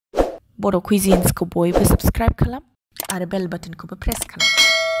Bodo Cuisines ko bयबो subscribe खालाम आरो bell button खौबो press खालाम.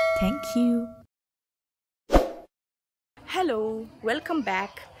 Thank you. Hello, welcome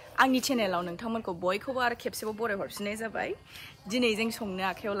back. आंनि चेनेलाव नोंथांमोनखौ बयखौबो आरो खेबसेबाव बराय हरफिननाय जाबाय. दिनै जों संनो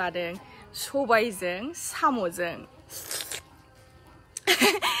आखायाव लादों सबायजों साम'जों.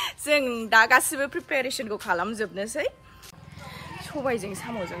 जों दा गासिबो प्रिपारेशनखौ खालामजोबनोसै. सबायजों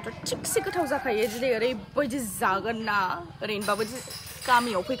साम'जोंथ' थिगसे गोथाव जाखायो. दिनै ओरैबायदि जागोन ना. ओरैनोबाबो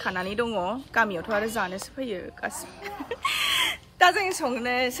गामियाव फैखानानै दङ. गामियावथ' आरो जानोसो फैयो गासिबो. दा जों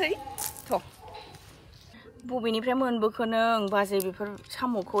संनोसै. थ' बबेनिफ्राय मोनबोखो नों बाजै बेफोर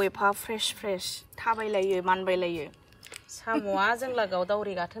साम'खौ एफा फ्रेश थाबायलायो मानबायलायो. साम'आ जों लागोआव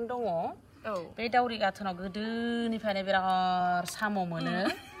दावरि गाथोन दङ. औ बे दावरि गाथोनाव गोदोनिफ्रायनो बिराद साम' मोनो.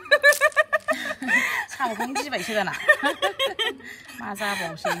 साम'खौनो गिबायसो दाना. मा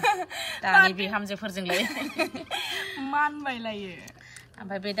जाबावसै दानि बिहामजोफोरजोंलाय मानबायलायो.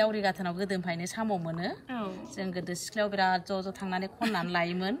 ओमफ्राय बे दावरि गाथोनाव गोदोनिफ्रायनो साम' मोनो. जों गोदो सिख्लायाव बिराद ज' थांनानै खननानै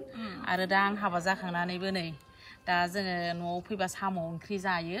लायोमोन. आरो दा आं हाबा जाखांनानैबो नै दा जोङो न'आव फैबा साम' ओंख्रि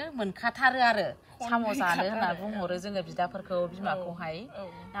जायो मोनखाथारो आरो साम' जानो होनना बुंहरो जोङो बिदाफोरखौ बिमाखौहाय.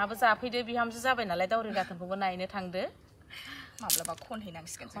 दाबो जाफैदो बिहामजो जाबाय नालाय दावरि गाथोनखौबो नायनो थांदो. माब्लाबा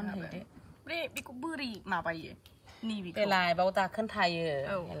खनहैनांसिगोन खनहैदो. बे बेखौ बोरै माबायो? नैबेखौ बेलाय बाव दाखोन थायो.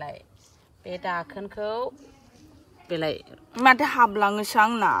 बेलाय बे दाखोनखौ बेलाय माथो हाबलाङोसो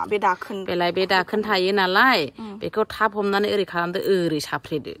आंना बे दाखोन. बेलाय बे दाखोन थायो नालाय बेखौ थाब हमनानै ओरै खालामदो ओरै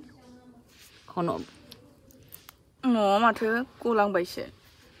साफ्रेदो. न'आव माथो गलांबायसो.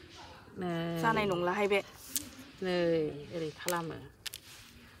 जानाय नंलाहाय बे. नै ओरै खालामो.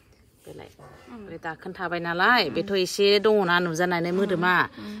 बेलाय ओरै दाखोन थाबाय नालाय बेथ' एसे दङना नुजानानै मोदोमा.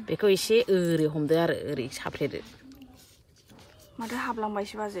 बेखौ एसे ओरै हमदो आरो ओरै साफ्रेदो. माथो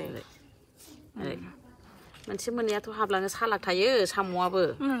हाबलांबायसो बाजै. ओरै मोनसे मोननैयाथ' हाबलाङो सालाक थायो साम'आबो.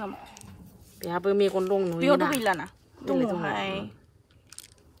 बेहाबो मेगन दं नुयोना. बेयावथ' गैलाना. दङहाय.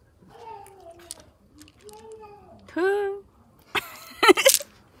 थो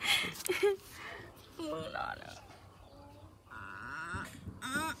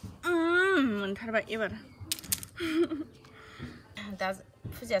मोनथारबाय एबार. दा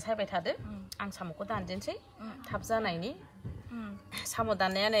फुजाया सायबाय थादो. आं साम'खौ दानजेनसै थाब जानायनि. साम'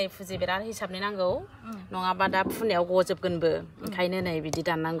 दाननाया नै फुजि बिराद हिसाबनि नांगौ. नङाबा दा फुनायाव गजोबगोनबो. ओंखायनो नै बिदि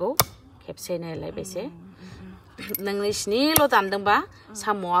दाननांगौ. खेबसेनो लायबायसे. नों इसिनिल' दानदोंबा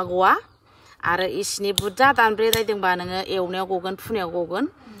साम'आ गवा. आरो इसिनि बुरजा दानब्रेलायदोंबा नोङो एवनायाव गगोन फुनायाव गगोन.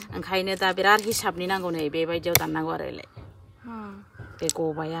 ओंखायनो दा बिराद हिसाबनि नांगौ नै बेबायदियाव दाननांगौ आरो लाय. बे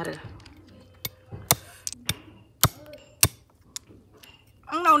गबाय आरो.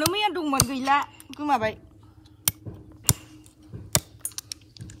 आंनावनो मैया दंमोन गैला गोमाबाय.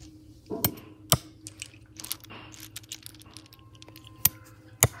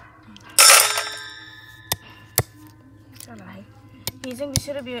 जालाहाय. बेजों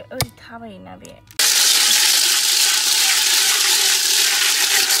बिसोरो बे ओरै थाबायोना बे.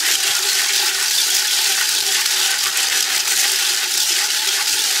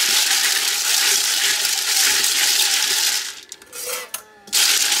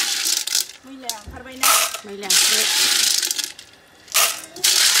 मैला ओंखारबायना? मैला ओंखारबाय.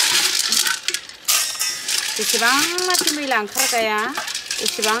 जेसेबांनाखि मैला ओंखारगाया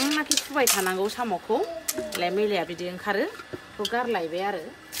एसेबांनाखि फुबाय थानांगौ साम'खौ. लाय मैलाया बिदि ओंखारो. बेखौ गारलायबाय आरो.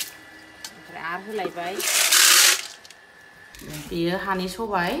 ओमफ्राय आरो होलायबाय. बेयो हानि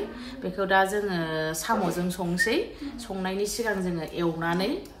सबाय. बेखौ दा जोङो साम'जों संसै. संनायनि सिगां जोङो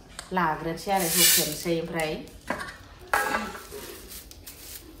एवनानै लाग्रोनोसै आरो होख्रेमसै. ओमफ्राय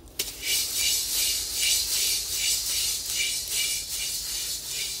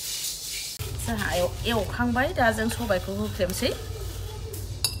जोंहा एवखांबाय. दा जों सबायखौ होख्रेमसै.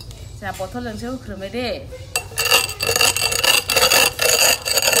 जोंहा बथलजोंसो होख्रेमो दे.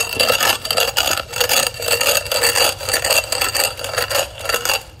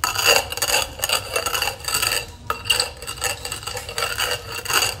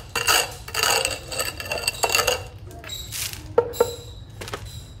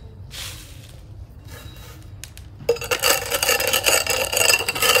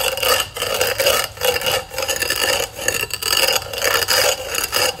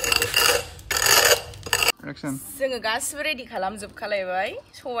 जोङो गासिबो रेडि खालामजोबखालायबाय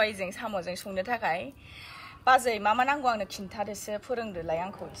सबायजों साम'जों संनो थाखाय. बाजै मा नांगौ आंनो खिन्थादोसो फोरोंदोलाय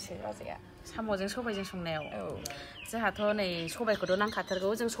आंखौ एसे बाजैया. साम'जों सबायजों संनायाव जोंहाथ' नै सबायखौथ' नांखाथारगौ.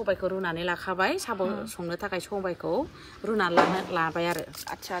 जों सबायखौ रुनानै लाखाबाय. साम' संनो थाखाय सबायखौ रुनानै लाबाय आरो.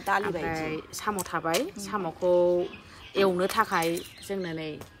 आच्छा दालि बायदि. ओमफ्राय साम' थाबाय. साम'खौ एवनो थाखाय जोंनो नै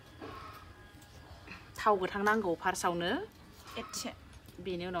थाव गोथां नांगौ फार्स्टआवनो. एसे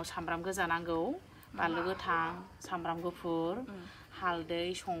बेनि उनाव सामब्राम गोजा नांगौ बानलु गोथां सामब्राम गुफुर हालदै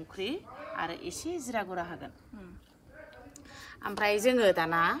संख्रि आरो एसे जिरा गुरा होगोन ओमफ्राय जोङो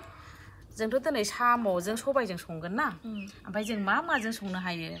दाना जोंथ' दिनै साम'जों सबायजों संगोन ना ओमफ्राय जों मा माजों संनो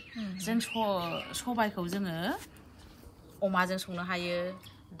हायो जों सबायखौ जोङो अमाजों संनो हायो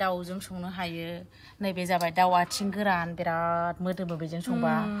दाउजों संनो हायो नैबे जाबाय दाउ आथिं गोरान बिराद मोदोमो बेजों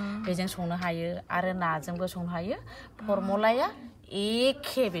संबा बेजों संनो हायो आरो नाजोंबो संनो हायो फर्मुलाया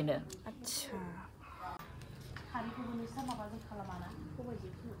एखे बेनो आच्छा खारैखौबो नोंस्रा माबाजों खालामाना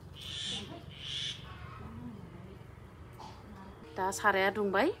सबायजों दा साराया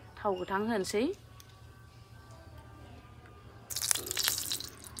दुंबाय थाव गोथां होनोसै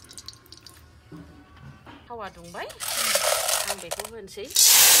थावा दुंबाय आं बेखौ होनोसै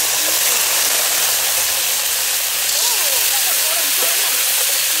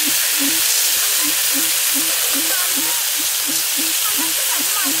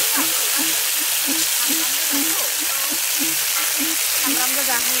सामब्राम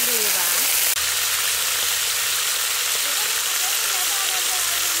गोजा होग्रोयोबा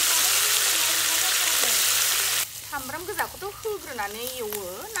सामब्राम गोजाखौथ' होग्रोनानै एवो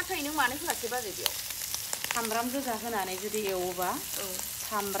नाथाय नों मानो होआसै बाजै बेयाव सामब्राम गोजा होनानै जुदि एवोबा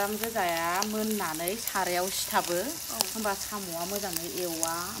सामब्राम गोजाया मोननानै सारायाव सिथाबो होमबा साम'आ मोजाङै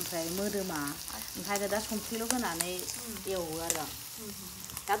एवा ओमफ्राय मोदोमा ओंखायनो दा संख्रिल' होनानै एवो आरो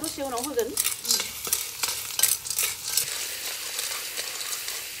दा दसे उनाव होगोन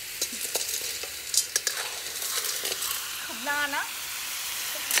खोबनाङा ना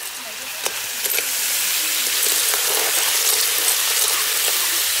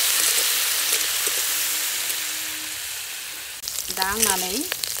दा आंनानै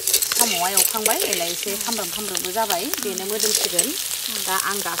साम'आ एवखांबाय एलाय एसे खामब्रामबो जाबाय बेनो मोदोमसिगोन दा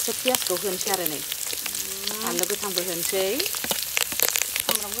आं दासो पियासखौ होनोसै आरो नै बानलु गोथांबो होनोसै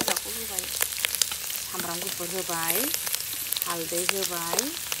सामब्राम गोजाखौ होबाय सामब्राम गुफुर होबाय हालदै होबाय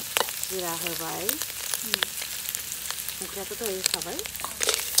जिरा होबाय संख्रियाथ' दहाय होखाबाय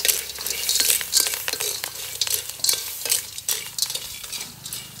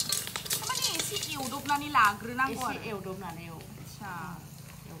माने एसे एवदबनानै लाग्रोनांगौ एसे एवदबनानै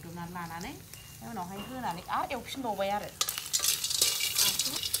एवदबनानै लानानै उनावहाय होनानै आरो एवफिनबावबाय आरो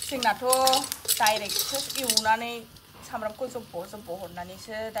जोंनाथ' डाइरेक्टसो एवनानै सामब्रामखौ जब्ब'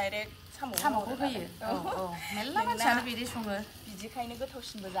 हरनानैसो डाइरेक्ट साम'खौ होयो औ मेल्ला मानसियानो बिदि सङो बिदिखायनो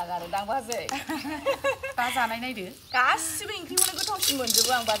गोथावसिनबो जागारोदां बाजै दा जानाय नायदो गासिबो ओंख्रिखौनो गोथावसिन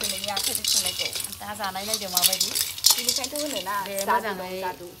मोनजोबो आं बाजै नोंनि आखाइजों संनायखौ दा जानाय नायदो माबायदि बेनिखायनोथ' होनोना दे मोजाङै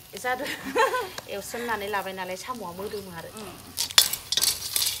जादु एवसोमनानै लाबाय नालाय साम'आ मोदोमो आरो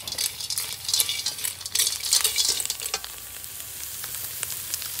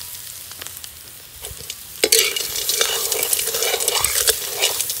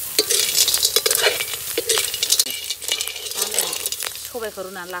सबायखौ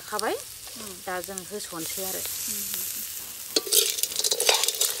रुनानै लाखाबाय दा जों होसनसै आरो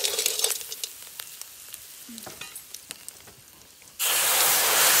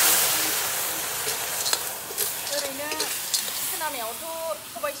ओरैनो खोनानायावथ'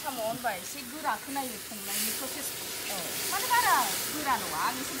 सबाय साम' होनबा एसे गोरा खोनायो संनायनि प्रसेसखौ माने बारा गोरा नङा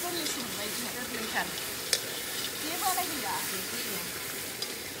आं एसे गोरलैसिन मोनबाय गोरलैथार जेबो गैया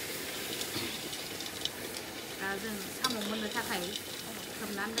दा जों साम' मोननो थाखाय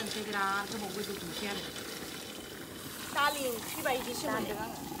खोबनानै दोनसै बिराद गोबाव गोदौथोंसै आरो दालि ओंख्रि बायदिसो मोनदों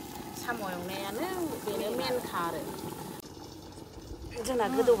आङो साम' एवनायानो बेनो मेनखा आरो जोंना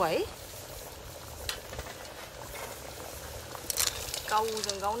गोदौबाय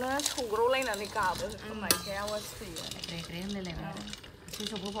गावजों गावनो सौग्रावलायनानै गाबो खोमायखाय आवाज फैयो ग्रे होनलायलायबाय आरो एसे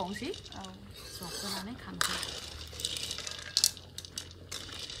जबहोबावनोसै जबहोनानै खांसै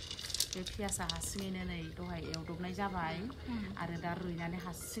बे पियासा हारसिङैनो नै दहाय एवदबनाय जाबाय आरो दा रुइनानै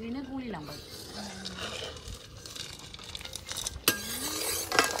हारसिङैनो गलिलांबाय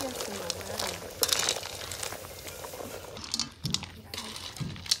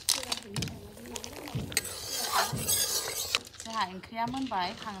जोंहा ओंख्रिया मोनबाय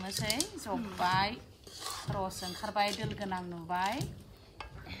खांनोसै जब्बाय रस ओंखारबाय दोल गोनां नुबाय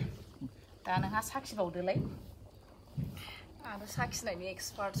दा नोंहा साखिबावदोलाय आरो साखिनायनि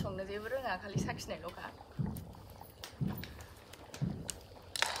एक्सपार्ट संनो जेबो रोङा खालि साखिनायल'खा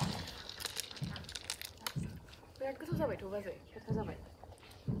बिराद गोथाव जाबायथ' बाजै गोथाव जाबाय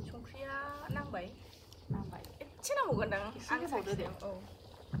संख्रिया नांबाय एसे नांबावगोनदां आं होबावदो दे औ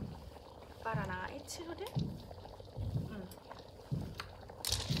बारा नाङा एसे होदो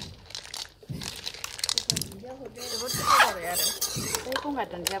जोबोद गोथाव जाबाय आरो बे गंगार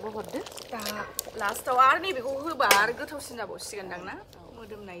दुन्दियाबो हरदो दा लास्टाव आरो नैबेखौ होबा आरो गोथावसिन जाबावसिगोनदां ना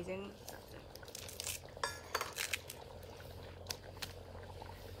मोदोमनायजों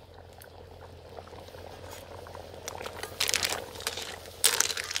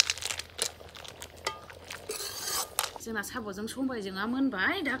जोंना साम'जों सबायजोंआ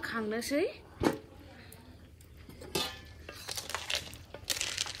मोनबाय दा खांनोसै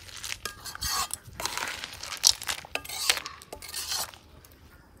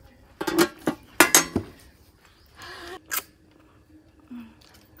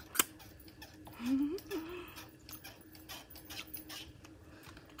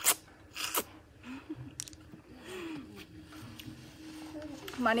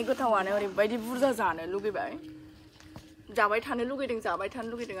माने गोथावानो ओरैबायदि बुरजा जानो लुगैबाय जाबाय थानो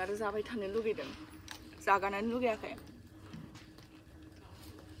लुगैदों आरो जाबाय थानो लुगैदों जागानानो लुगैयाखै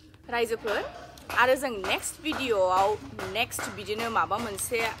रायजोफोर आरो जों नेक्स्ट भिडिअआव नेक्स्ट बिदिनो माबा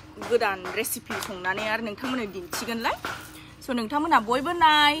मोनसे गोदान रेसिपि संनानै आरो नोंथांमोननो दिन्थिगोनलाय स' नोंथांमोना बयबो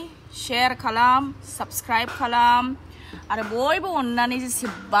नाय शेयार खालाम साबस्क्राइब खालाम आरो बयबो अननानै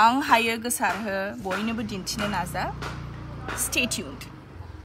जेसेबां हायो गोसारहो बयनोबो दिन्थिनो नाजा स्टे tuned